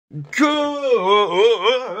Good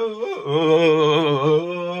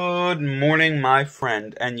morning, my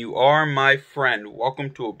friend, and you are my friend. Welcome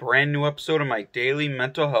to a brand new episode of my daily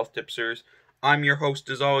mental health tipsters. I'm your host,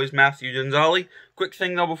 as always, Matthew Gonzalez. Quick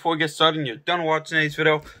thing though, before we get started and you're done watching today's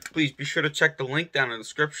video, please be sure to check the link down in the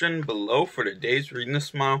description below for today's Reading the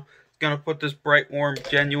Smile. It's gonna put this bright, warm,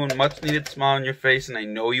 genuine, much-needed smile on your face, and I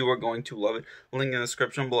know you are going to love it. Link in the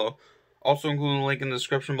description below. Also including a link in the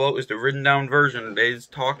description below is the written down version of today's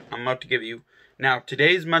talk I'm about to give you. Now,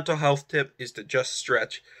 today's mental health tip is to just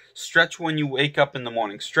stretch. Stretch when you wake up in the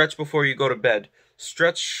morning. Stretch before you go to bed.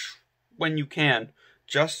 Stretch when you can.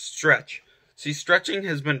 Just stretch. See, stretching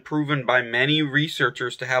has been proven by many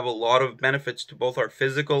researchers to have a lot of benefits to both our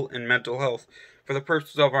physical and mental health. For the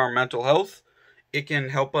purposes of our mental health, it can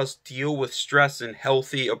help us deal with stress in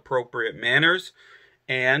healthy, appropriate manners,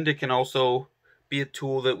 and it can also be a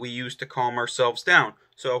tool that we use to calm ourselves down.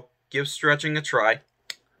 So, give stretching a try.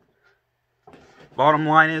 Bottom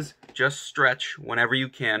line is, just stretch whenever you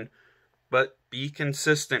can, but be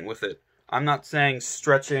consistent with it. I'm not saying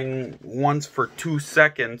stretching once for 2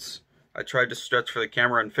 seconds. I tried to stretch for the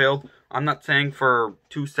camera and failed. I'm not saying for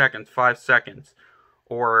 2 seconds, 5 seconds,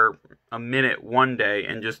 or a minute one day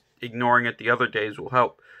and just ignoring it the other days will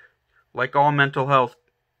help. Like all mental health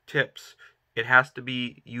tips, it has to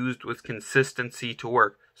be used with consistency to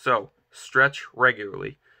work. So, stretch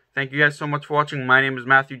regularly. Thank you guys so much for watching. My name is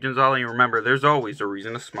Matthew Gonzalez, and remember, there's always a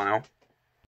reason to smile.